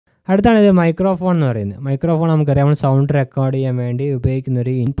അടുത്താണ് ഇത് മൈക്രോഫോൺ എന്ന് പറയുന്നത്. മൈക്രോഫോൺ നമുക്കറിയാം, നമ്മൾ സൗണ്ട് റെക്കോർഡ് ചെയ്യാൻ വേണ്ടി ഉപയോഗിക്കുന്ന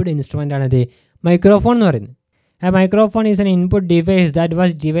ഒരു ഇൻപുട്ട് ഇൻസ്ട്രുമെൻ്റ് ആണിത് മൈക്രോഫോൺ എന്ന് പറയുന്നത്. A microphone is an input device that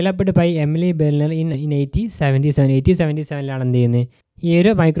was developed by Emily Bellner in 1877. 1877 എന്ത് ചെയ്യുന്നത് ഈ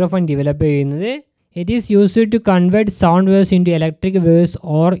ഒരു മൈക്രോഫോൺ ഡെവലപ്പ് ചെയ്യുന്നത്. It is used to convert sound waves in to electric waves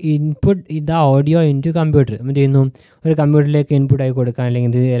or input the audio in to computer. എന്ത് ചെയ്യുന്നു, ഒരു കമ്പ്യൂട്ടറിലേക്ക് ഇൻപുട്ടായി കൊടുക്കാൻ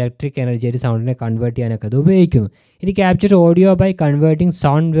അല്ലെങ്കിൽ ഇത് ഇലക്ട്രിക് എനർജി ആയിട്ട് സൗണ്ടിനെ കൺവേർട്ട് ചെയ്യാനൊക്കെ അത് ഉപയോഗിക്കുന്നു. It capture audio by converting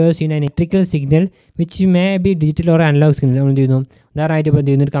sound waves in an electrical signal which may be digital or analogue signal. നമ്മൾ എന്ത് ചെയ്യുന്നു, ഉദാഹരണമായിട്ട് ഇപ്പോൾ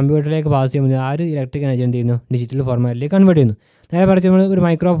എന്ത് ചെയ്യുന്നു, ഒരു കമ്പ്യൂട്ടറിലേക്ക് പാസ് ചെയ്യുമ്പോൾ ആ ഒരു ഇലക്ട്രിക് എനർജി എന്ത് ചെയ്യുന്നു, ഡിജിറ്റൽ ഫോർമാറ്റിലേക്ക് കൺവേർട്ട് ചെയ്യുന്നു. നേരെ പറഞ്ഞ് നമ്മൾ ഒരു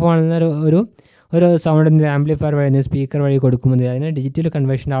മൈക്രോഫോണിൽ ഒരു സൗണ്ടിൻ്റെ ആംപ്ലിഫയർ വഴി സ്പീക്കർ വഴി കൊടുക്കുമ്പോൾ അതിന് ഡിജിറ്റൽ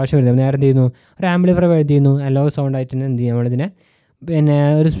കൺവേർഷൻ്റെ ആവശ്യം വരുന്നത്. നേരെ എന്ത് ചെയ്യുന്നു, ഒരു ആംപ്ലിഫയർ വഴി എന്ത് ചെയ്യുന്നു, അനലോഗ് സൗണ്ടായിട്ട് തന്നെ എന്ത് ചെയ്യും, നമ്മളിതിനെ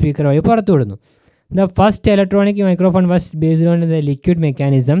ഒരു സ്പീക്കർ വഴി പുറത്തു വിടുന്നു. The first electronic microphone was based on the liquid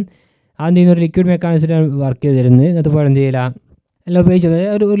mechanism. അതെന്ത് ചെയ്യുന്നു, ഒരു ലിക്വിഡ് മെക്കാനിസത്തിൽ വർക്ക് ചെയ്തിരുന്നത്. അതുപോലെ എന്ത് ചെയ്യില്ല, എല്ലാം ഉപയോഗിച്ചത്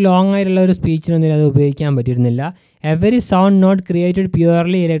ഒരു ലോങ് ആയിട്ടുള്ള ഒരു സ്പീച്ചിനൊന്നും അത് ഉപയോഗിക്കാൻ പറ്റിയിരുന്നില്ല. Every sound not created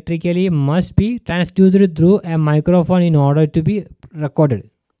purely electrically must be ട്രാൻസ്ഡ്യൂസ്ഡ് through A microphone in order to be recorded.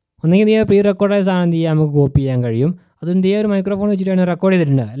 ഒന്നെങ്കിൽ ഈ പ്രീ റെക്കോർഡായ സാധനം എന്ത് ചെയ്യാൻ നമുക്ക് കോപ്പി ചെയ്യാൻ കഴിയും. അതെന്ത് ചെയ്യുക, ഒരു മൈക്രോഫോൺ വെച്ചിട്ടാണ് റെക്കോർഡ്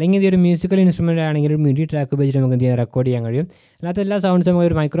ചെയ്തിട്ടുണ്ട്. അല്ലെങ്കിൽ ഒരു മ്യൂസിക്കൽ ഇൻസ്ട്രുമെൻ്റ് ആണെങ്കിൽ ഒരു മിഡി ട്രാക്ക് ഉപയോഗിച്ചിട്ട് നമുക്ക് എന്ത് ചെയ്യാൻ റെക്കോർഡ് ചെയ്യാൻ കഴിയും. അല്ലാത്ത എല്ലാ സൗണ്ട്സും നമുക്ക്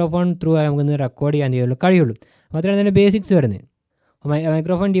ഒരു മൈക്രോഫോൺ ത്രൂ നമുക്ക് റെക്കോർഡ് ചെയ്യാൻ കഴിയുള്ളൂ. മാത്രമല്ല അതിൻ്റെ ബേസിക്സ് വരുന്നത്.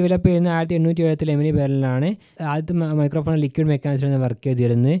 മൈക്രോഫോൺ ഡെവലപ്പ് ചെയ്യുന്ന 1870 എമിലി ബെർലിനാണ്. ആദ്യത്തെ മൈക്രോഫോൺ ലിക്വിഡ് മെക്കാനിസം വർക്ക്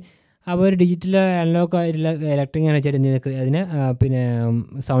ചെയ്തിരുന്നത്. അപ്പോൾ ഒരു ഡിജിറ്റൽ അനലോഗ് ആയിട്ടുള്ള ഇലക്ട്രിക് എനർജി അതിനെ പിന്നെ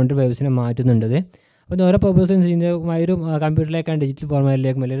സൗണ്ട് വേവ്സിനെ മാറ്റുന്നുണ്ടത്. അപ്പോൾ ഓരോ പർപ്പസിന് ഒരു കമ്പ്യൂട്ടറിലേക്കാണ് ഡിജിറ്റൽ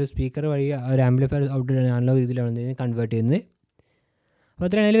ഫോർമാറ്റിലേക്കും അല്ലെങ്കിൽ ഒരു സ്പീക്കർ വഴി ഒരു ആംപ്ലിഫയർ ഔട്ട് അനലോഗ് ഇതിലാണ് കൺവേർട്ട് ചെയ്യുന്നത്. അപ്പോൾ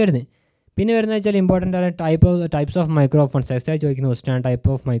അത്രയാണ് അതിൽ വരുന്നത്. പിന്നെ വരുന്നത് വെച്ചാൽ ഇമ്പോർട്ടൻ്റ് ആണ് ടൈപ്സ് ഓഫ് മൈക്രോഫോൺസ്. എക്സ്ട്രാ ചോദിക്കുന്ന question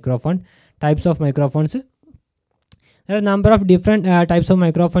types of microphones. There are a number of different types of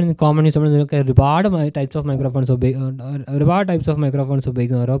microphone in common use. ഒരുപാട് ടൈപ്സ് ഓഫ് മൈക്രോഫോൺസ്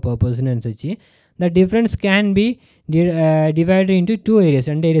ഉപയോഗിക്കുന്ന ഓരോ പേർപ്പസിനനുസരിച്ച്. The difference can be divided into two areas.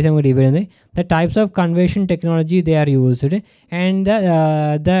 രണ്ട് Arias നമുക്ക് divide ചെയ്യുന്നത്. The types of conversion technology they are used and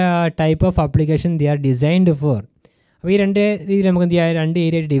the type of application they are designed for. അപ്പോൾ ഈ രണ്ട് രീതിയിൽ നമുക്ക് എന്ത് ചെയ്യാം, രണ്ട്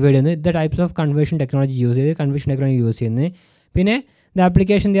ഏരിയ ഡിവൈഡ് ചെയ്യുന്നത്. The types of conversion technology use ചെയ്യുന്നത്. പിന്നെ the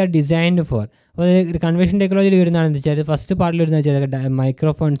application they are designed for. അപ്പോൾ കൺവേർഷൻ ടെക്നോളജിയിൽ വരുന്നതാണെന്ന് വെച്ചാൽ ഫസ്റ്റ് പാർട്ടിൽ വരുന്ന വെച്ചാൽ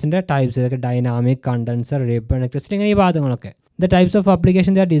മൈക്രോഫോൺസിൻ്റെ ടൈപ്സ്, ഇതൊക്കെ ഡൈനാമിക്, കണ്ടൻസർ, റിബൺ, ക്രിസ്റ്റൽ, ഇങ്ങനെ ഈ ഭാഗങ്ങളൊക്കെ. The types of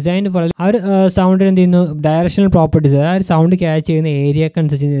application they are designed for. ആ ഒരു സൗണ്ടിന് എന്ത് ചെയ്യുന്നു, ഡയറക്ഷണൽ പ്രോപ്പർട്ടീസ്, ആ ഒരു സൗണ്ട് ക്യാച്ച് ചെയ്യുന്ന ഏരിയക്ക്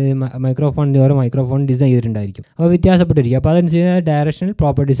അനുസരിച്ച് ഓരോ മൈക്രോഫോൺ ഡിസൈൻ ചെയ്തിട്ടുണ്ടായിരിക്കും. അപ്പോൾ വ്യത്യാസപ്പെട്ടിരിക്കും. അപ്പോൾ അതനുസരിച്ച് ഡയറക്ഷണൽ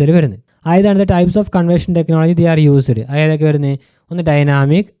പ്രോപ്പർട്ടീസ് വരുന്നത്. അതാണ് the types of conversion technology they are used. അതൊക്കെ വരുന്നത് ഒന്ന്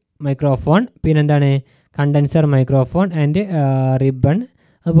ഡൈനാമിക് മൈക്രോഫോൺ, പിന്നെന്താണ് കണ്ടൻസർ മൈക്രോഫോൺ ആൻഡ് റിബൺ,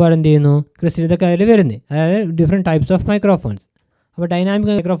 അതുപോലെ എന്ത് ചെയ്യുന്നു ക്രിസ്റ്റൽ, ഇതൊക്കെ അതിൽ വരുന്നത്. അതായത് ഡിഫറെൻറ്റ് ടൈപ്സ് ഓഫ് മൈക്രോഫോൺസ്. അപ്പോൾ ഡൈനാമിക്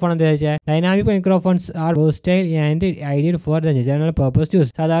മൈക്രോഫോൺ എന്താ വെച്ചാൽ dynamic microphones R versatile and ideal for the general purpose use.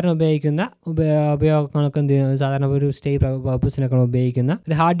 സാധാരണ ഉപയോഗിക്കുന്ന ഉപയോഗങ്ങളൊക്കെ എന്ത് ചെയ്യുന്നു, സാധാരണ ഒരു സ്റ്റേ പർപ്പസിനൊക്കെ ഉപയോഗിക്കുന്ന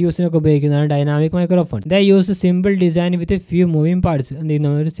ഒരു ഹാർഡ് യൂസിനൊക്കെ ഉപയോഗിക്കുന്നതാണ് dynamic microphone. The use simple design with few moving parts. എന്ത്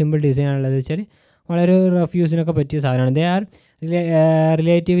ചെയ്യുന്നു, ഒരു സിമ്പിൾ ഡിസൈൻ ആണുള്ളത് വെച്ചാൽ വളരെ റഫ് യൂസിനൊക്കെ പറ്റിയ സാധനമാണ്. They are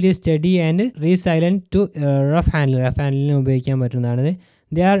relatively study and റീസൈലൻറ്റ് to rough ഹാൻഡിലിന് ഉപയോഗിക്കാൻ പറ്റുന്നതാണ്.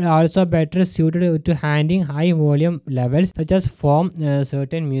 They are also better suited to handling high volume levels such as from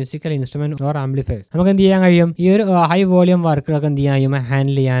certain musical instruments or amplifiers. നമുക്ക് എന്ത് ചെയ്യാൻ കഴിയും, ഈ ഒരു ഹൈ വോളിയം വർക്കുകളൊക്കെ എന്ത് ചെയ്യാൻ കഴിയും,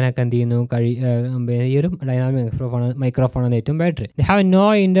 ഹാൻഡിൽ ചെയ്യാനൊക്കെ എന്ത് ചെയ്യുന്നു ഈ ഒരു ഡൈനാമിക് മൈക്രോഫോണാണ് ഏറ്റവും better. They have no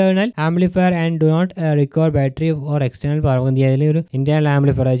internal amplifier and do not require battery or external power. എന്ത് ചെയ്യാൻ ഒരു ഇന്റേണൽ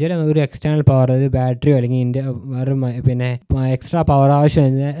ആംപ്ലിഫയർ വെച്ചാൽ ഒരു എക്സ്റ്റേണൽ പവർ, അതായത് ബാറ്ററിയോ അല്ലെങ്കിൽ വേറെ പിന്നെ എക്സ്ട്രാ പവർ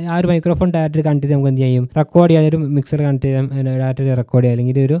ആവശ്യം. ആ ഒരു മൈക്രോഫോൺ ഡയറക്റ്റ് കണക്ട് ചെയ്ത് നമുക്ക് എന്ത് ചെയ്യും, റെക്കോർഡ് ചെയ്യാൻ, ഒരു മിക്സർ കണക്ട് ചെയ്യാൻ, ഡയറക്റ്റ് റെക്കോർഡ് ചെയ്യാൻ,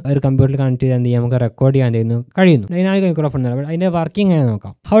 അല്ലെങ്കിൽ ഒരു കമ്പ്യൂട്ടറിൽ കണക്ട് ചെയ്ത് എന്ത് ചെയ്യാം, നമുക്ക് റെക്കോർഡ് ചെയ്യാൻ കഴിയുന്നു. ഡൈനാമിക് മൈക്രോഫോൺ അതിന്റെ വർക്കിംഗ് എങ്ങനെ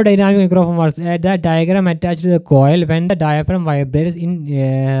നോക്കാം. How dynamic microphone works. The diagram attached to the coil when the diaphragm vibrates in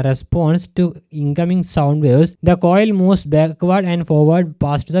response to incoming sound waves the coil moves backward and forward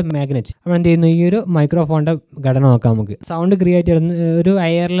past to the magnet. അപ്പോൾ എന്ത് ചെയ്യുന്നു, ഈ ഒരു മൈക്രോഫോണിന്റെ ഘടന നോക്കാം. നമുക്ക് സൗണ്ട് ക്രിയേറ്റ് ചെയ്യുന്ന ഒരു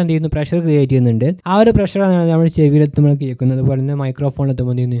എയറിൽ എന്ത് ചെയ്യുന്നു, പ്രഷർ ക്രിയേറ്റ് ചെയ്യുന്നുണ്ട്. ആ ഒരു പ്രഷറാണ് നമ്മുടെ ചെവിയിലെത്തുമ്പോൾ കേൾക്കുന്നത്. അതുപോലെ തന്നെ മൈക്രോഫോണിൽ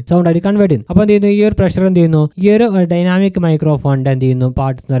എത്തുമ്പോൾ എന്ത് ചെയ്യുന്നു, സൗണ്ട് ആയിട്ട് കൺവേർട്ട് ചെയ്യുന്നു. അപ്പോൾ എന്ത് ചെയ്യുന്നു, ഈ ഒരു പ്രഷർ എന്ത് ചെയ്യുന്നു, ഈ ഒരു ഡൈനാമിക് മൈക്രോഫോണിന്റെ എന്ത് ചെയ്യുന്നു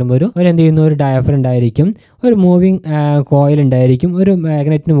പാർട്സ് എന്ന് പറയുമ്പോൾ എന്ത് ചെയ്യുന്നു, ഒരു ഡയഫ്രം ഉണ്ടായിരിക്കും, ഒരു മൂവിങ് കോയിൽ ഉണ്ടായിരിക്കും, ഒരു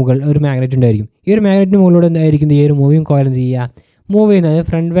മാഗ്നറ്റിന് മുകളിൽ ഒരു മാഗ്നറ്റ് ഉണ്ടായിരിക്കും. ഈ ഒരു മാഗ്നറ്റിന് മുകളിലൂടെ എന്തായിരിക്കും, ഈ ഒരു മൂവിങ് കോയിൽ എന്ത് ചെയ്യുക, മൂവ് ചെയ്യുന്നത്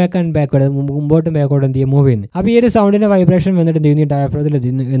ഫ്രണ്ട് ബാക്ക് ആൻഡ് ബാക്ക്വേർഡ്, മുമ്പോട്ടും ബാക്കോട്ടും എന്ത് ചെയ്യുക, മൂവ് ചെയ്യുന്നത്. അപ്പോൾ ഈ ഒരു സൗണ്ടിന്റെ വൈബ്രേഷൻ വന്നിട്ട് എന്ത് ചെയ്യുന്നു, ഡയഫ്രത്തിൽ എന്ത്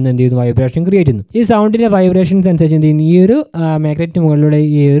ചെയ്യുന്നു, വൈബ്രേഷൻ ക്രിയേറ്റ് ചെയ്യുന്നു. ഈ സൗണ്ടിന്റെ വൈബ്രേഷൻസ് അനുസരിച്ച് എന്ത് ചെയ്യുന്നു, ഈ ഒരു മാഗ്നറ്റിന് മുകളിലൂടെ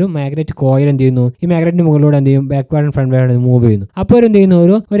ഈ ഒരു മാഗ്നറ്റ് കോയിൽ എന്ത് ചെയ്യുന്നു, ഈ മാഗ്നറ്റിന് മുകളിലൂടെ എന്ത് ചെയ്യും, backward and front backward move ചെയ്യുന്നു. അപ്പോൾ എന്ത് ചെയ്യുന്നു,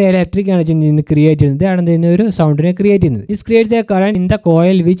 ഒരു ഇലക്ട്രിക് എനർജി ക്രിയേറ്റ് ചെയ്യുന്നത്. ഇതാണ് എന്ത് ചെയ്യുന്ന ഒരു സൗണ്ടിനെ ക്രിയേറ്റ് ചെയ്യുന്നത്. This creates A current in the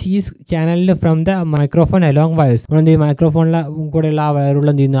coil which is channelled from the microphone along wires. നമ്മൾ എന്ത് ചെയ്യും, മൈക്രോഫോണിലെ കൂടെയുള്ള ആ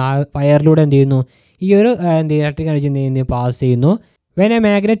വയറുള്ള എന്ത് ചെയ്യുന്നു, ആ വയറിലൂടെ എന്ത് ചെയ്യുന്നു, ഈ ഒരു ഇലക്ട്രിക് എനർജി എന്ത് ചെയ്യുന്നു, പാസ് ചെയ്യുന്നു. When a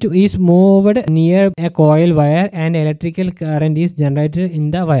magnet is moved near a coil wire, an electrical current is generated in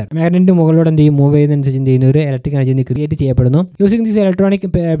the wire. മാഗ്നറ്റിന്റെ മുകളിലൂടെ എന്ത് ചെയ്യും, മൂവ് ചെയ്യുന്നതനുസരിച്ച് എന്ത് ചെയ്യുന്ന ഒരു ഇലക്ട്രിക് എനർജി ക്രിയേറ്റ് ചെയ്യപ്പെടുന്നു. Using this electronic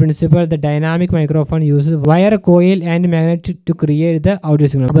principal the dynamic microphone use wire coil and magnet to create the ഔഡിയോ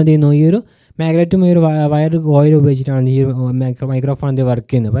signal. അപ്പോൾ എന്ത് ചെയ്യുന്നു, ഈ ഒരു മാഗ്നറ്റും ഈ ഒരു വയർ കോയിൽ ഉപയോഗിച്ചിട്ടാണ് ഈ മൈക്രോഫോൺ എന്ത് വർക്ക്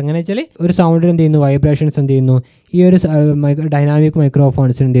ചെയ്യുന്നത്. അപ്പോൾ എങ്ങനെ വെച്ചാൽ ഒരു സൗണ്ടിൽ എന്ത് ചെയ്യുന്നു, വൈബ്രേഷൻസ് എന്ത് ചെയ്യുന്നു, ഈ ഒരു ഡൈനാമിക്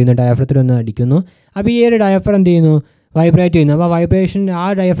മൈക്രോഫോൺസിന് എന്ത് ചെയ്യുന്നു, ഡയഫ്രത്തിൽ ഒന്ന് അടിക്കുന്നു. അപ്പോൾ ഈ ഒരു ഡയഫ്രം എന്ത് ചെയ്യുന്നു, വൈബ്രേറ്റ് ചെയ്യുന്നു. അപ്പോൾ വൈബ്രേഷൻ, ആ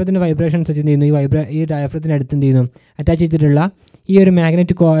ഡയഫ്രത്തിൻ്റെ വൈബ്രേഷൻസ് എന്ത് ചെയ്യുന്നു, ഈ ഡയഫ്രത്തിൻ്റെ അടുത്ത് എന്ത് ചെയ്യുന്നു, അറ്റാച്ച് ചെയ്തിട്ടുള്ള ഈ ഒരു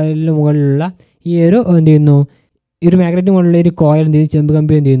മാഗ്നറ്റ് കോയിലിന് മുകളിലുള്ള ഈ ഒരു എന്ത് ചെയ്യുന്നു, ഈ ഒരു മാഗ്നറ്റ് മുകളിലുള്ള ഒരു കോയിൽ എന്ത് ചെയ്യുന്നു, ചെമ്പ്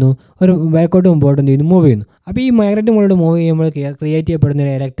കമ്പി എന്ത് ചെയ്യുന്നു, ഒരു ബാക്കോട്ട് മുമ്പോട്ട് എന്ത് ചെയ്യുന്നു, മൂവ് ചെയ്യുന്നു. അപ്പോൾ ഈ മാഗ്നറ്റ് മുകളിൽ മൂവ് ചെയ്യുമ്പോൾ ക്രിയേറ്റ് ചെയ്യപ്പെടുന്ന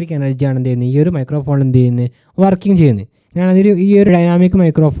ഒരു ഇലക്ട്രിക് എനർജിയാണ് എന്ത് ചെയ്യുന്നത്, ഈ ഒരു മൈക്രോഫോൺ എന്ത് ചെയ്യുന്നത്, വർക്കിംഗ് ചെയ്യുന്നത്. ഞാനതൊരു ഈ ഒരു ഡൈനാമിക്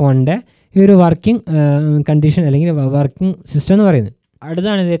മൈക്രോഫോണിൻ്റെ ഈ ഒരു വർക്കിംഗ് കണ്ടീഷൻ അല്ലെങ്കിൽ വർക്കിംഗ് സിസ്റ്റം എന്ന് പറയുന്നത്.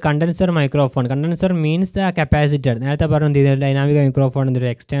 അടുത്താണ് ഇത് condenser microphone. Condenser means the capacitor. നേരത്തെ പറഞ്ഞ ഡൈനാമിക് മൈക്രോഫോൺ എന്തൊരു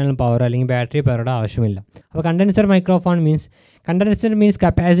എക്സ്റ്റേണൽ പവർ അല്ലെങ്കിൽ ബാറ്ററി പവറുടെ ആവശ്യമില്ല. അപ്പോൾ condenser microphone means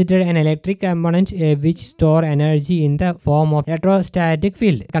capacitor, an electric component which store energy in the form of electrostatic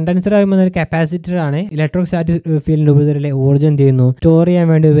field. Condenser ആകുമ്പോൾ ഒരു കപ്പാസിറ്റർ ആണ്. ഇലക്ട്രോസ്റ്റാറ്റിക് ഫീൽഡിൻ്റെ രൂപത്തിലെ ഊർജ്ജം ചെയ്യുന്നു സ്റ്റോർ ചെയ്യാൻ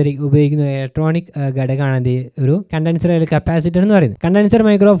വേണ്ടി ഉപയോഗിക്കുന്ന ഇലക്ട്രോണിക് ഘടകമാണ് ഒരു കണ്ടൻസർ അല്ലെങ്കിൽ കപ്പാസിറ്റർ എന്ന് പറയുന്നത്. Condenser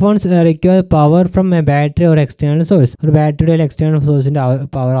microphones require power from A battery or external source. ഒരു ബാറ്ററിയുടെ അല്ലെങ്കിൽ എക്സ്റ്റേണൽ സോഴ്സിൻ്റെ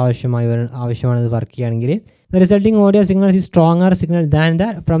പവർ ആവശ്യമാണ് ഇത് വർക്ക് ചെയ്യുകയാണെങ്കിൽ. The resulting audio signal is stronger signal than the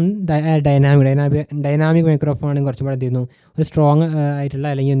from dynamic microphone ആണെങ്കിൽ കുറച്ചും കൂടെ എന്ത് ചെയ്യുന്നു, ഒരു സ്ട്രോങ് ആയിട്ടുള്ള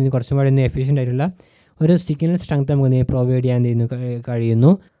അല്ലെങ്കിൽ കുറച്ചും കൂടെ എഫിഷ്യൻ്റ് ആയിട്ടുള്ള ഒരു സിഗ്നൽ സ്ട്രെങ്ത് നമുക്ക് പ്രൊവൈഡ് ചെയ്യാൻ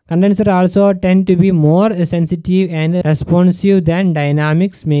കഴിയുന്നു. Condenser also tend to be more sensitive and responsive than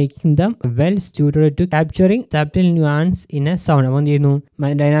dynamics, making them well suited to capturing subtle nuance in a sound. അപ്പോൾ എന്ത് ചെയ്യുന്നു,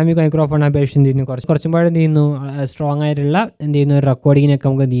 ഡൈനാമിക് മൈക്രോഫോൺ അപേക്ഷിച്ച് എന്ത് ചെയ്യുന്നു, കുറച്ചും പാടെ എന്ത് ചെയ്യുന്നു, സ്ട്രോങ് ആയിട്ടുള്ള എന്ത് ചെയ്യുന്നു, റെക്കോർഡിങ്ങിനൊക്കെ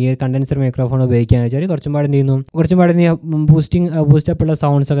നമുക്ക് എന്ത് ചെയ്യുക, കണ്ടൻസർ മൈക്രോഫോൺ ഉപയോഗിക്കാന്ന് വെച്ചാൽ കുറച്ചും പാടെ എന്ത് ചെയ്യുന്നു, കുറച്ചും പാടെ ബൂസ്റ്റപ്പുള്ള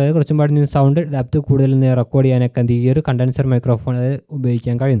സൗണ്ട്സ് ഒക്കെ കുറച്ചും പാടെ സൗണ്ട് ഡെപ്ത് കൂടുതൽ റെക്കോർഡ് ചെയ്യാനൊക്കെ എന്ത് ചെയ്യുക, ഒരു കണ്ടൻസർ മൈക്രോഫോൺ അത്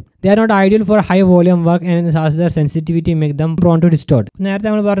ഉപയോഗിക്കാൻ കഴിയുന്നു. They are not ideal for high volume work and as their sensitivity make them prone to distort. നേരത്തെ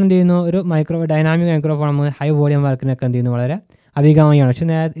നമ്മൾ എന്ത് ചെയ്യുന്നു, ഒരു ഡൈനാമിക് മൈക്രോഫോൺ നമ്മൾ ഹൈ വോളിയം വർക്കിനൊക്കെ എന്ത് ചെയ്യുന്നു, വളരെ അഭികാമ്യമാണ്. പക്ഷേ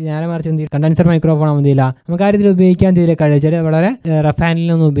നേരെ മറിച്ച് എന്ത് ചെയ്യും, കണ്ടൻസർ മൈക്രോഫോൺ ആകുന്നില്ല നമുക്ക് ആ രീതിയിൽ ഉപയോഗിക്കാൻ കഴിച്ചാൽ വളരെ റഫ്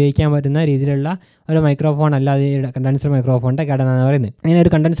ഹാൻഡിലൊന്നും ഉപയോഗിക്കാൻ പറ്റുന്ന രീതിയിലുള്ള ഒരു മൈക്രോഫോൺ അല്ലാതെ കണ്ടൻസർ മൈക്രോഫോണിൻ്റെ ഘടന എന്ന് പറയുന്നത്. അങ്ങനെ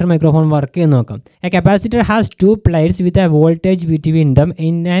ഒരു കണ്ടൻസർ മൈക്രോഫോൺ വർക്ക് ചെയ്ത് നോക്കാം. A capacitor has 2 plates with a voltage between them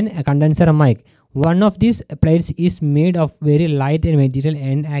in an condenser mic. One of these plates is made of very light material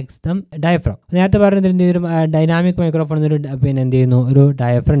and acts the diaphragm. നേരത്തെ പറഞ്ഞ ഒരു ഡൈനാമിക് മൈക്രോഫോൺ എന്നൊരു എന്ത് ചെയ്യുന്നു, ഒരു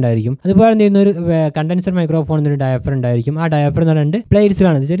diaphragm ഉണ്ടായിരിക്കും. അതുപോലെ എന്ത് ചെയ്യുന്നു, ഒരു കണ്ടൻസർ മൈക്രോഫോൺ എന്നൊരു ഡയഫ്രം ഉണ്ടായിരിക്കും. ആ ഡയഫ്രം എന്ന് പറയുന്നത്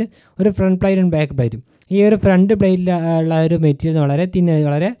പ്ലേറ്റ്സിലാണ്. വെച്ചാൽ ഒരു ഫ്രണ്ട് പ്ലേറ്റും ബാക്ക് പ്ലേറ്റും. ഈ ഒരു ഫ്രണ്ട് പ്ലേറ്റിലുള്ള ഒരു മെറ്റീരിയൽ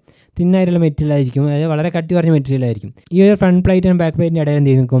വളരെ തിന്നായിട്ടുള്ള മെറ്റീരിയൽ ആയിരിക്കും, അതായത് വളരെ കട്ടി കുറഞ്ഞ മെറ്റീരിയൽ ആയിരിക്കും. ഈ ഒരു ഫ്രണ്ട് പ്ലേറ്റും ബാക്ക് പ്ലേറ്റിൻ്റെ ഇടയിൽ എന്ത്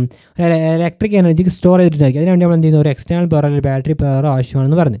ചെയ്യും, ഇലക്ട്രിക് എനർജി സ്റ്റോർ ചെയ്തിട്ടുണ്ടായിരിക്കും. അതിനുവേണ്ടി നമ്മൾ എന്ത് ചെയ്യുന്നു, ഒരു എക്സ്റ്റേണൽ പവർ അല്ലെങ്കിൽ ബാറ്ററി പവർ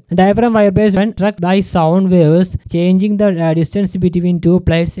ആവശ്യമാണെന്ന് പറഞ്ഞു. Diaphragm vibrates when struck by sound waves, changing the distance between 2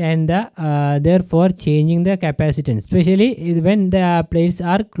 plates and therefore changing the capacitance. Especially when the plates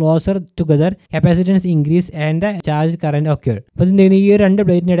are closer together, capacitance increase and the charge current occur. അപ്പോൾ എന്ത് ചെയ്യുന്നു, ഈ രണ്ട്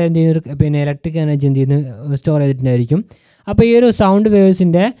പ്ലേറ്റിൻ്റെ ഇടയിൽ എന്ത് ചെയ്യുന്നു, electric energy എന്ത് ചെയ്യുന്നു, സ്റ്റോർ ചെയ്തിട്ടുണ്ടായിരിക്കും. അപ്പോൾ ഈ ഒരു സൗണ്ട്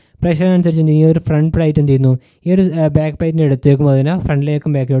വേവ്സിൻ്റെ പ്രഷർ അനുസരിച്ച് എന്ത് ചെയ്യുന്നു, ഈ ഒരു ഫ്രണ്ട് പ്ലേറ്റ് എന്ത് ചെയ്യുന്നു, ഈ ഒരു ബാക്ക് പ്ലേറ്റിൻ്റെ അടുത്തേക്കും അതിനെ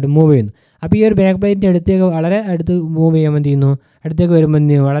ഫ്രണ്ടിലേക്കും ബാക്കിലോട്ടും മൂവ് ചെയ്യുന്നു. അപ്പോൾ ഈ ഒരു ബാക്ക് പ്ലേറ്റിൻ്റെ അടുത്തേക്ക് വളരെ അടുത്ത് മൂവ് ചെയ്യുമ്പോൾ എന്ത് ചെയ്യുന്നു, അടുത്തേക്ക് വരുമ്പോൾ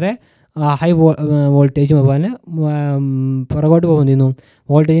എന്ത് ചെയ്യുന്നു, വളരെ ഹൈ വോൾട്ടേജും അപ്പോൾ തന്നെ പുറകോട്ട് പോകുമ്പോൾ എന്ത് ചെയ്യുന്നു,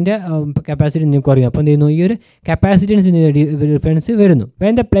 വോൾട്ടേജിൻ്റെ കപ്പാസിറ്റി കുറയും. അപ്പോൾ എന്ത് ചെയ്യുന്നു, ഈ ഒരു കപ്പാസിറ്റൻസ് ഡിഫറൻസ് വരുന്നു.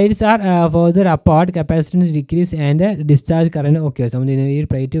 When the plates are further apart, capacitance decrease and discharge current okay. അപ്പോൾ എന്ത് ചെയ്യുന്നു, ഈ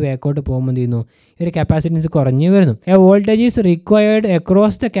പ്ലേറ്റ് ബാക്കോട്ട് പോകുമ്പോൾ എന്ത് ചെയ്യുന്നു, ഈ ഒരു കപ്പാസിറ്റൻസ് കുറഞ്ഞു വരുന്നു. A voltage is required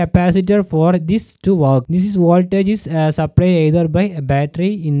across the capacitor for this to work. This is voltage is supplied either by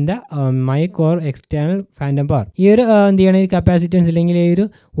battery in the mic or external phantom power. ഈ ഒരു എന്ത് ചെയ്യണം, ഈ കപ്പാസിറ്റൻസ് അല്ലെങ്കിൽ ഈ ഒരു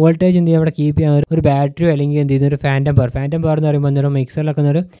വോൾട്ടേജ് എന്ത് ചെയ്യുക, അവിടെ കീപ്പ് ചെയ്യാൻ ഒരു ബാറ്ററിയോ അല്ലെങ്കിൽ എന്ത് ചെയ്യുന്ന ഒരു ഫാൻറ്റം പവർ എന്ന് പറയുമ്പോൾ എന്തൊരു മിക്സറിലൊക്കെ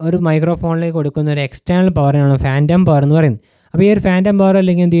ഒരു മൈക്രോഫോണിലേക്ക് കൊടുക്കുന്ന ഒരു എക്സ്റ്റേണൽ പവറാണ് ഫാൻറ്റം പവർ എന്ന് പറയുന്നത്. അപ്പോൾ ഈ ഒരു ഫാൻറ്റം പവർ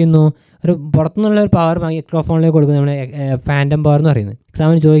അല്ലെങ്കിൽ എന്ത് ചെയ്യുന്നു, ഒരു പുറത്തുനിന്നുള്ള ഒരു പവർ മൈക്രോഫോണിലേക്ക് കൊടുക്കുന്ന നമ്മുടെ ഫാൻറ്റം പവർ എന്ന് പറയുന്നത്.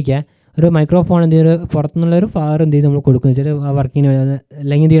 എക്സാമിന് ചോദിക്കുക, ഒരു മൈക്രോഫോൺ എന്ത് ചെയ്യുക, പുറത്തുനിന്നുള്ളൊരു പവർ എന്ത് ചെയ്യും നമ്മൾ കൊടുക്കുന്നത് വെച്ചാൽ വർക്കിന്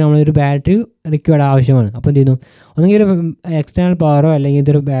അല്ലെങ്കിൽ എന്ത് ചെയ്യും, നമ്മളൊരു ബാറ്ററി റിക്വയർഡ് ആവശ്യമാണ്. അപ്പോൾ എന്ത് ചെയ്യുന്നു, ഒന്നെങ്കിൽ ഒരു എക്സ്റ്റേണൽ പവറോ അല്ലെങ്കിൽ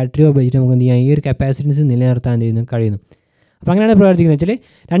ഇതൊരു ബാറ്ററിയോ ഉപയോഗിച്ചിട്ട് നമുക്ക് എന്ത് ചെയ്യാം, ഈ ഒരു കപ്പാസിറ്റൻസ് നിലനിർത്താൻ എന്ത് ചെയ്യുന്നു കഴിയുന്നു. അപ്പോൾ അങ്ങനെയാണ് പ്രവർത്തിക്കുന്നത് വെച്ചാൽ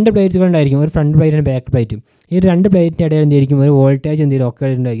രണ്ട് പ്ലേറ്റുകളുണ്ടായിരിക്കും, ഒരു ഫ്രണ്ട് പ്ലേറ്റും ബാക്ക് പ്ലേറ്റും. ഈ രണ്ട് പ്ലേറ്റിൻ്റെ ഇടയിൽ എന്തായിരിക്കും, ഒരു വോൾട്ടേജ് എന്തെങ്കിലും ഒക്കെ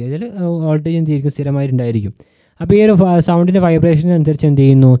ഉണ്ടായിരിക്കും. അതിൽ വോൾട്ടേജ് എന്തായിരിക്കും സ്ഥിരമായിട്ടുണ്ടായിരിക്കും. അപ്പോൾ ഈ ഒരു സൗണ്ടിൻ്റെ വൈബ്രേഷൻ അനുസരിച്ച് എന്ത്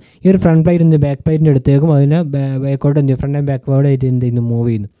ചെയ്യുന്നു, ഈ ഒരു ഫ്രണ്ട് പ്ലേറ്റ് ബാക്ക് പ്ലേറ്റിൻ്റെ അടുത്തേക്കും അതിനെ ബാക്കോട്ട് എന്ത് ചെയ്യും, ഫ്രണ്ട് ആൻഡ് ബാക്ക് ആയിട്ട് എന്ത് ചെയ്യുന്നു, മൂവ്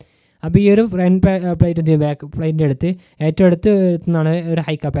ചെയ്യുന്നു. അപ്പോൾ ഈ ഒരു ഫ്രണ്ട് പ്ലേറ്റ് എന്ത് ചെയ്യും, ബാക്ക് പ്ലേറ്റിൻ്റെ അടുത്ത് ഏറ്റവും അടുത്ത് എത്തുന്നതാണ് ഒരു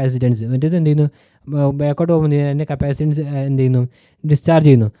ഹൈ കപ്പാസിറ്റൻസ്. മറ്റേത് എന്ത് ചെയ്യുന്നു, ബാക്കോട്ട് പോകുമ്പോൾ അതിൻ്റെ കപ്പാസിറ്റൻസ് എന്ത് ചെയ്യുന്നു, ഡിസ്ചാർജ്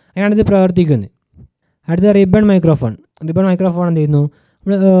ചെയ്യുന്നു. അങ്ങനെയാണ് ഇത് പ്രവർത്തിക്കുന്നത്. അടുത്ത റിബൺ മൈക്രോഫോൺ. റിബൺ മൈക്രോഫോൺ എന്ത് ചെയ്യുന്നു,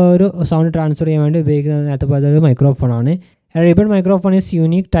 നമ്മൾ ഒരു സൗണ്ട് ട്രാൻസ്ഫർ ചെയ്യാൻ വേണ്ടി ഉപയോഗിക്കുന്ന നേരത്തെ പോലെ ഒരു മൈക്രോഫോണാണ്. A ribbon microphone is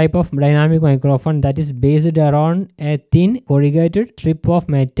unique type of dynamic microphone that is based around a thin corrugated strip of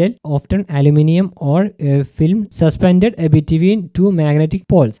metal, often aluminium or film, suspended between two magnetic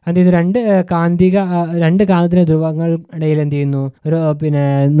poles. അതായത് രണ്ട് കാന്തിക ധ്രുവങ്ങൾക്കിടയിൽ എന്ത് ചെയ്യുന്നു, ഒരു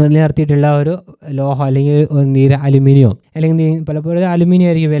നിലനിർത്തിയിട്ടുള്ള ഒരു ലോഹം അല്ലെങ്കിൽ അലുമിനിയോ അല്ലെങ്കിൽ പലപ്പോഴും അലുമിനിയം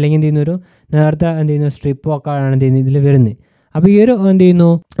ആയിരിക്കും, അല്ലെങ്കിൽ എന്ത് ചെയ്യുന്നു ഒരു നേർത്ത എന്ത് ചെയ്യുന്നു സ്ട്രിപ്പോ ഒക്കെ ആണ് എന്ത് ചെയ്യുന്നത് ഇതിൽ വരുന്നത്. അപ്പോൾ ഈ ഒരു എന്ത് ചെയ്യുന്നു,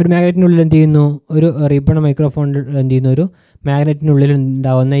 ഒരു മാഗ്നറ്റിനുള്ളിൽ എന്ത് ചെയ്യുന്നു, ഒരു റിബൺ മൈക്രോഫോണിൽ എന്ത് ചെയ്യുന്നു, ഒരു മാഗ്നറ്റിനുള്ളിൽ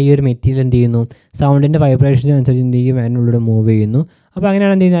ഉണ്ടാവുന്ന ഈ ഒരു മെറ്റീരിയൽ എന്ത് ചെയ്യുന്നു, സൗണ്ടിൻ്റെ വൈബ്രേഷനനുസരിച്ച് എന്ത് ചെയ്യും, അതിനുള്ളിൽ മൂവ് ചെയ്യുന്നു. അപ്പോൾ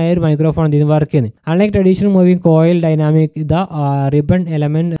അങ്ങനെയാണ് എന്ത് ചെയ്യുന്നത്, ആ ഒരു മൈക്രോഫോൺ എന്ത് ചെയ്യുന്നത് വർക്ക് ചെയ്യുന്നത്. Unlike traditional moving coil dynamic, the ribbon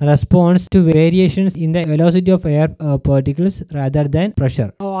element response to variations in the velocity of air particles rather than pressure.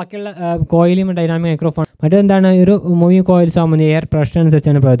 ബാക്കിയുള്ള കോയിലും ഡൈനാമിക് മൈക്രോഫോൺ മറ്റെന്താണ്, ഒരു മൂവിംഗ് കോയിൽ സംബന്ധിച്ച് എയർ പ്രഷർ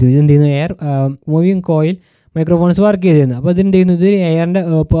അനുസരിച്ചാണ് പ്രവർത്തിക്കുന്നത്. എന്ത് ചെയ്യുന്നത്, air moving coil microphones work ചെയ്തിരുന്നത്. അപ്പോൾ ഇതിനെന്ത് ചെയ്യുന്നു, ഇത് എയറിൻ്റെ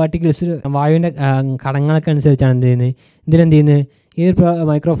പാർട്ടിക്കിൾസ് വായുവിൻ്റെ കണങ്ങളൊക്കെ അനുസരിച്ചാണ് എന്ത് ചെയ്യുന്നത്, ഇതിലെന്ത് ചെയ്യുന്നത്, ഈ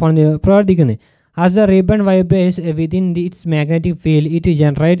മൈക്രോഫോൺ പ്രവർത്തിക്കുന്നത്. As the ribbon vibrates within its magnetic field, it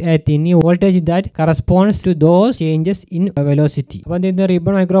generates a tiny voltage that corresponds to those changes in velocity. അപ്പോൾ എന്ത് ചെയ്യുന്നു,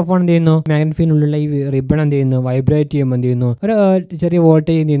 റിബൺ മൈക്രോഫോൺ എന്ത് ചെയ്യുന്നു, മാഗ്നറ്റിക് ഫീൽഡിലുള്ള ഈ റിബൺ എന്ത് ചെയ്യുന്നു, വൈബ്രേറ്റ് ചെയ്യുമ്പോൾ എന്ത് ചെയ്യുന്നു, ഒരു ചെറിയ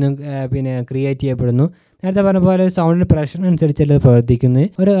വോൾട്ടേജ് എന്ത് ചെയ്യുന്നു ക്രിയേറ്റ് ചെയ്യപ്പെടുന്നു. നേരത്തെ പറഞ്ഞ പോലെ സൗണ്ടിന് പ്രഷർ അനുസരിച്ചല്ല പ്രവർത്തിക്കുന്നത്.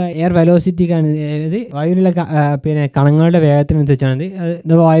 ഒരു എയർ വെലോസിറ്റിക്കാണ്, അതായത് വായുവിലുള്ള കണങ്ങളുടെ വേഗത്തിനനുസരിച്ചാണ്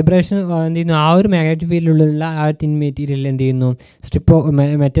ഇത് വൈബ്രേഷൻ എന്ത് ചെയ്യുന്നു, ആ ഒരു മാഗ്നറ്റിക് ഫീൽഡിലുള്ള ആ തിൻ മെറ്റീരിയൽ എന്ത് ചെയ്യുന്നു, സ്ട്രിപ്പ്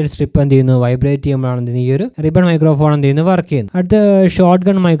മെറ്റൽ സ്ട്രിപ്പ് എന്ത് ചെയ്യുന്നു വൈബ്രേറ്റ് ചെയ്യുമ്പോഴാണ് എന്ത് ചെയ്യുന്നത്, ഈ ഒരു റിബൺ മൈക്രോഫോൺ എന്ത് ചെയ്യുന്നു വർക്ക് ചെയ്യുന്നു. അടുത്ത short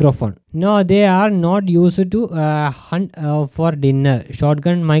gun microphone. No, they are not used to hunt for dinner.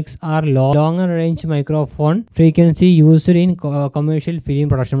 Shotgun mics are longer range microphone frequency used in commercial film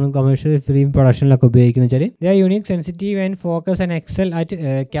production. Commercial film production like ഉപയോഗിക്കുന്ന വെച്ചാൽ they are unique, sensitive and focus and excel at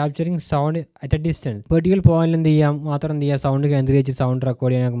capturing sound at a distance. Particular point എന്ത് ചെയ്യാം, മാത്രം എന്ത് ചെയ്യാം, sound കേന്ദ്രീകരിച്ച് sound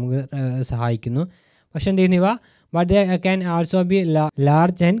record ചെയ്യാൻ നമുക്ക് സഹായിക്കുന്നു. പക്ഷെ എന്ത് ചെയ്യുന്നവ, but they can also be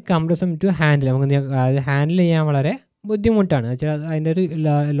large and cumbersome to handle. നമുക്ക് ഹാൻഡിൽ ചെയ്യാൻ വളരെ ബുദ്ധിമുട്ടാണ് വെച്ചാൽ അതിൻ്റെ ഒരു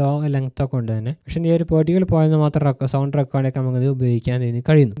ലെങ്ത് ഒക്കെ ഉണ്ട് തന്നെ. പക്ഷേ ഈ ഒരു പെർട്ടിക്കുലർ പോയിന്റ് മാത്രം സൗണ്ട് റെക്കോർഡൊക്കെ നമുക്ക് ഉപയോഗിക്കാൻ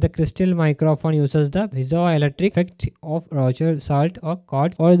കഴിയുന്നു. The crystal microphone uses the പിസോ electric effect of Rocher salt or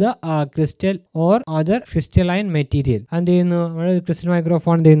coats or the crystal or other crystalline material. എന്ത് ചെയ്യുന്നു, നമ്മുടെ ക്രിസ്റ്റൽ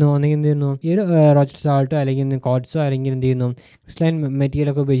മൈക്രോഫോൺ എന്ത് ചെയ്യുന്നു, അല്ലെങ്കിൽ എന്ത് ചെയ്യുന്നു, ഈ ഒരു റോച്ചർ സാൾട്ടോ അല്ലെങ്കിൽ കോട്സോ അല്ലെങ്കിൽ എന്ത് ചെയ്യുന്നു ക്രിസ്റ്റലൈൻ മെറ്റീരിയൽ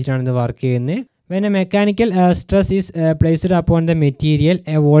ഒക്കെ ഉപയോഗിച്ചിട്ടാണ് ഇത് വർക്ക് ചെയ്യുന്നത്. When a mechanical stress is placed upon the material,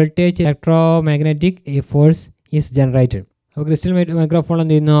 a voltage electromagnetic force is generated. അപ്പോൾ ക്രിസ്റ്റൽ മൈക്രോഫോൺ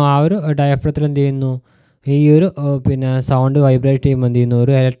എന്ത് ചെയ്യുന്നു, ആ ഒരു ഡയഫ്രത്തിൽ എന്ത് ചെയ്യുന്നു, ഈ ഒരു സൗണ്ട് വൈബ്രേറ്റ് ചെയ്യുമ്പോൾ എന്ത് ചെയ്യുന്നു,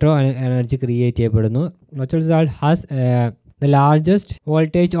 ഒരു ഇലക്ട്രോ എനർജി ക്രിയേറ്റ് ചെയ്യപ്പെടുന്നു. Natural salt has the largest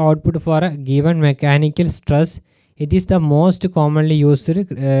voltage output for a given mechanical stress. It is the most commonly used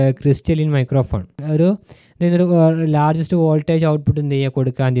crystal in microphone. ഒരു ലാർജസ്റ്റ് വോൾട്ടേജ് ഔട്ട്പുട്ട് എന്ത് ചെയ്യുക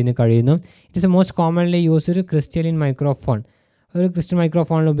കൊടുക്കാൻ എന്ത് കഴിയുന്നു. It is A most commonly used crystal in microphone. ഒരു crystal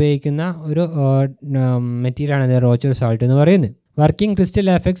മൈക്രോഫോണിൽ ഉപയോഗിക്കുന്ന ഒരു മെറ്റീരിയലാണ് റോച്ചർ സാൾട്ട് എന്ന് പറയുന്നത്. Working crystal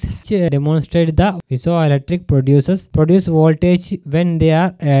effects demonstrate the piezoelectric produce voltage when they are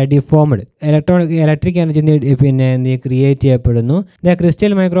deformed. Electric energy create ചെയ്യപ്പെടുന്നു. The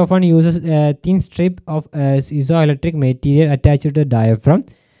crystal microphone uses thin strip of piezoelectric material attached to diaphragm.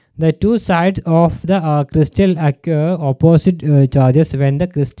 The two sides of the crystal acquire opposite charges when the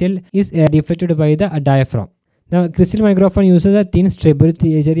crystal is deflected by the diaphragm. The crystal microphone uses a thin strip, ഒരു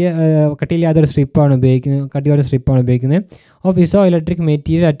ചെറിയ കട്ടിയില്ലാത്തൊരു സ്ട്രിപ്പാണ് ഉപയോഗിക്കുന്നത് of Phizo electric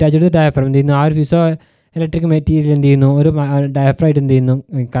material attached to diaphragm. എന്ത് ചെയ്യുന്നു, ആ ഒരു Phizo electric material എന്ത് ചെയ്യുന്നു, ഒരു ഡയഫ്രമായിട്ട് എന്ത് ചെയ്യുന്നു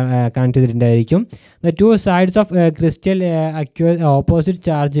connect ചെയ്തിട്ടുണ്ടായിരിക്കും. The two sides of crystal acquire opposite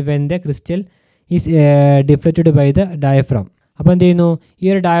charge when the crystal is deflected by the diaphragm. അപ്പോൾ എന്ത് ചെയ്യുന്നു, ഈ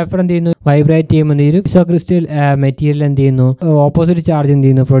ഒരു ഡയഫ്രം എന്ത് ചെയ്യുന്നു വൈബ്രേറ്റ് ചെയ്യുമ്പോൾ എന്ത് ചെയ്യുന്നു, പിസോ ക്രിസ്റ്റൽ മെറ്റീരിയൽ എന്ത് ചെയ്യുന്നു ഓപ്പോസിറ്റ് ചാർജ് എന്ത്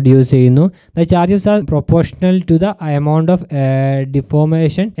ചെയ്യുന്നു പ്രൊഡ്യൂസ് ചെയ്യുന്നു. The charges are proportional to the amount of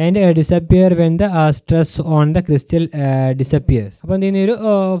deformation and disappear when the stress on the crystal disappears. അപ്പോൾ എന്ത് ചെയ്യുന്നു, ഒരു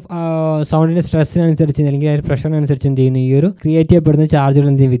സൗണ്ടിൻ്റെ സ്ട്രെസ്സിനനുസരിച്ച് അല്ലെങ്കിൽ ഒരു പ്രഷറിനനുസരിച്ച് എന്ത് ചെയ്യുന്നു, ഈ ഒരു ക്രിയേറ്റ് ചെയ്യപ്പെടുന്ന ചാർജുകൾ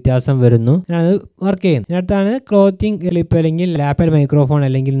എന്ത് ചെയ്യും വ്യത്യാസം വരുന്നു, അത് വർക്ക് ചെയ്യുന്നു. ഇതിനടുത്താണ് ക്ലോത്തിങ് ക്ലിപ്പ് അല്ലെങ്കിൽ ലാപ്പൽ മൈക്രോഫോൺ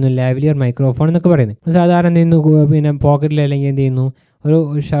അല്ലെങ്കിൽ ലാവലിയർ മൈക്രോഫോൺ എന്നൊക്കെ പറയുന്നത്. സാധാരണ എന്ത് ചെയ്യുന്നു, പോക്കറ്റിൽ അല്ലെങ്കിൽ എന്ത് ചെയ്യുന്നു, ഒരു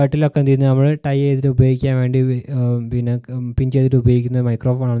ഷർട്ടിലൊക്കെ എന്ത് ചെയ്യുന്നു നമ്മൾ ടൈ ചെയ്തിട്ട് ഉപയോഗിക്കാൻ വേണ്ടി പിൻ ചെയ്തിട്ട് ഉപയോഗിക്കുന്ന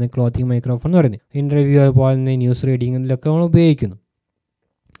മൈക്രോഫോണാണ് ക്ലോത്തിങ് മൈക്രോഫോൺ എന്ന് പറയുന്നത്. ഇൻ്റർവ്യൂ അതുപോലെ തന്നെ ന്യൂസ് റീഡിങ് ഇതിലൊക്കെ നമ്മൾ ഉപയോഗിക്കുന്നു.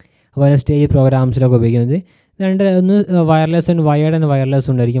 അതുപോലെ സ്റ്റേജ് പ്രോഗ്രാംസിലൊക്കെ ഉപയോഗിക്കുന്നത്. ഒന്ന് wireless and wired and wireless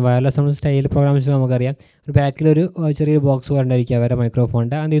ഉണ്ടായിരിക്കും. വയർലെസ് നമ്മൾ സ്റ്റേജ് പ്രോഗ്രാംസ് നമുക്കറിയാം, ഒരു ബാക്കിലൊരു ചെറിയൊരു ബോക്സ് പോലെ ഉണ്ടായിരിക്കും അവരുടെ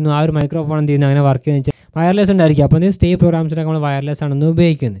മൈക്രോഫോണിൻ്റെ. എന്ത് ചെയ്യുന്നു, ആ ഒരു മൈക്രോഫോൺ എന്ത് ചെയ്യുന്നു അങ്ങനെ വർക്ക് ചെയ്യുന്നത് വെച്ചാൽ വയർലെസ് ഉണ്ടായിരിക്കും. അപ്പോൾ സ്റ്റേജ് പ്രോഗ്രാംസിലൊക്കെ നമ്മൾ വയർലെസ് ആണെന്ന്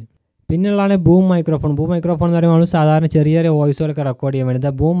ഉപയോഗിക്കുന്നത്. പിന്നെയുള്ളതാണ് ബൂം മൈക്രോഫോൺ. ബൂം മൈക്രോഫോൺ എന്ന് പറയുമ്പോൾ സാധാരണ ചെറിയ ചെറിയ വോയിസുകളൊക്കെ റെക്കോർഡ് ചെയ്യാൻ വേണ്ടി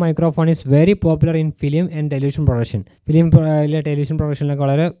boom microphone is very popular in film and television production. Television പ്രൊഡക്ഷനിലൊക്കെ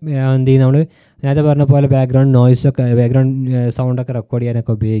വളരെ എന്ത് ചെയ്യും, നമ്മൾ നേരത്തെ പറഞ്ഞ പോലെ ബാക്ക്ഗ്രൗണ്ട് നോയ്സൊക്കെ ബാക്ക്ഗ്രൗണ്ട് സൗണ്ടൊക്കെ റെക്കോർഡ്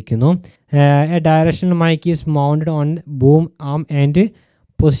ചെയ്യാനൊക്കെ ഉപയോഗിക്കുന്നു. A directional mic is mounted on boom am and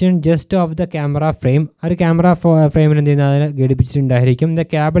position just of the camera frame. ആ ഒരു ക്യാമറ ഫ്രെയിമിൽ എന്ത് ചെയ്യുന്നത് അതിനെ ഘടിപ്പിച്ചിട്ടുണ്ടായിരിക്കും. The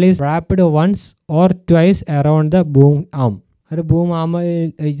cable is rapid once or twice around the boom ആം. ഒരു ബൂം ആം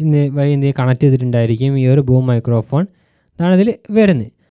വഴി കണക്ട് ചെയ്തിട്ടുണ്ടായിരിക്കും ഈ ഒരു ബൂം മൈക്രോഫോൺ. അതാണ് ഇതിൽ വരുന്നത്.